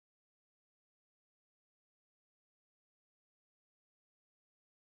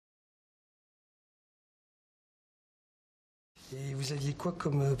Et vous aviez quoi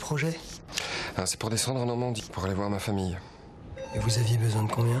comme projet? C'est pour descendre en Normandie, pour aller voir ma famille. Et vous aviez besoin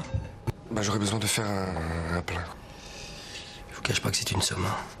de combien? J'aurais besoin de faire un plein. Je vous cache pas que c'est une somme.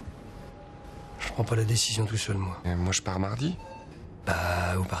 Je prends pas la décision tout seul, moi. Et moi, je pars mardi.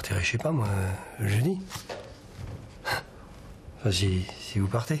 Vous partirez, je sais pas, moi, jeudi. Enfin, si vous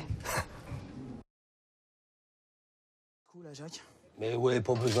partez. Cool, là, Jacques. Mais ouais,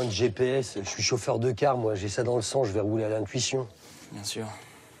 pas besoin de GPS. Je suis chauffeur de car, moi. J'ai ça dans le sang, je vais rouler à l'intuition. Bien sûr.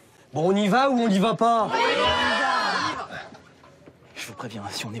 Bon, on y va ou on y va pas? Je vous préviens,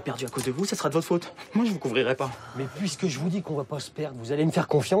 si on est perdu à cause de vous, ça sera de votre faute. Moi, je vous couvrirai pas. Mais puisque je vous dis qu'on va pas se perdre, vous allez me faire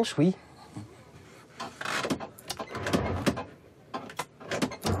confiance, oui?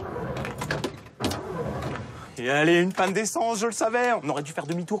 Et allez, une panne d'essence, je le savais. On aurait dû faire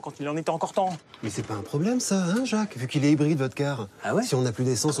demi-tour quand il en était encore temps. Mais c'est pas un problème, ça, hein, Jacques? Vu qu'il est hybride, votre car. Ah ouais? Si on n'a plus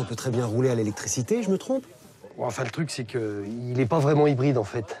d'essence, on peut très bien rouler à l'électricité, je me trompe? Bon, enfin, le truc, c'est que il est pas vraiment hybride, en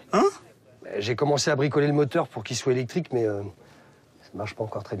fait. Hein? J'ai commencé à bricoler le moteur pour qu'il soit électrique, mais ça marche pas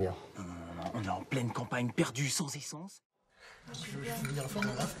encore très bien. Non, on est en pleine campagne perdue, sans essence. Je veux dire,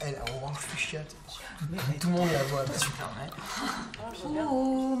 elle a orange fuchsiate. Tout le monde la voit. Super, ouais.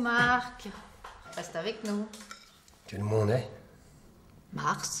 Oh, Marc, reste avec nous. Quel mois on est?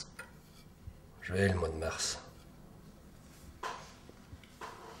 Mars. Je vais le mois de mars.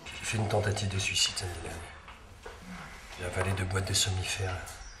 J'ai fait une tentative de suicide samedi dernier. J'ai avalé 2 boîtes de somnifères.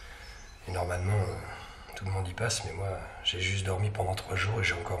 Et normalement, tout le monde y passe, mais moi, j'ai juste dormi pendant 3 jours et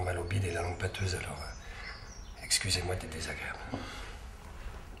j'ai encore mal au bide et la langue pâteuse, alors excusez-moi d'être désagréable.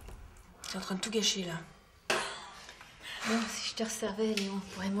 T'es en train de tout gâcher, là. Bon, si je te resservais, Léon, on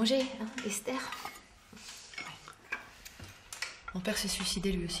pourrait manger, hein, Esther? Mon père s'est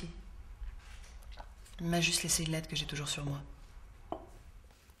suicidé, lui aussi. Il m'a juste laissé une lettre que j'ai toujours sur moi.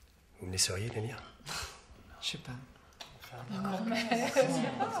 Vous me laisseriez les lire? Je sais pas. C'est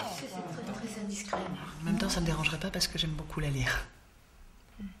très indiscret. En même temps, ça me dérangerait pas parce que j'aime beaucoup la lire.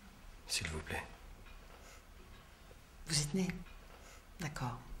 S'il vous plaît. Vous y tenez?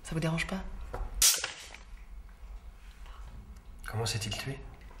 D'accord. Ça vous dérange pas? Comment s'est-il tué?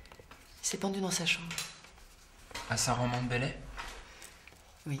 Il s'est pendu dans sa chambre. À Saint-Romain-de-Belley?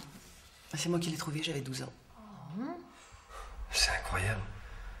 Oui. C'est moi qui l'ai trouvé, j'avais 12 ans. C'est incroyable.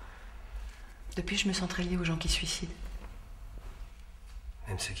 Depuis, je me sens très liée aux gens qui se suicident.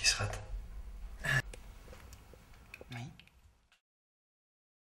 Même ceux qui se ratent.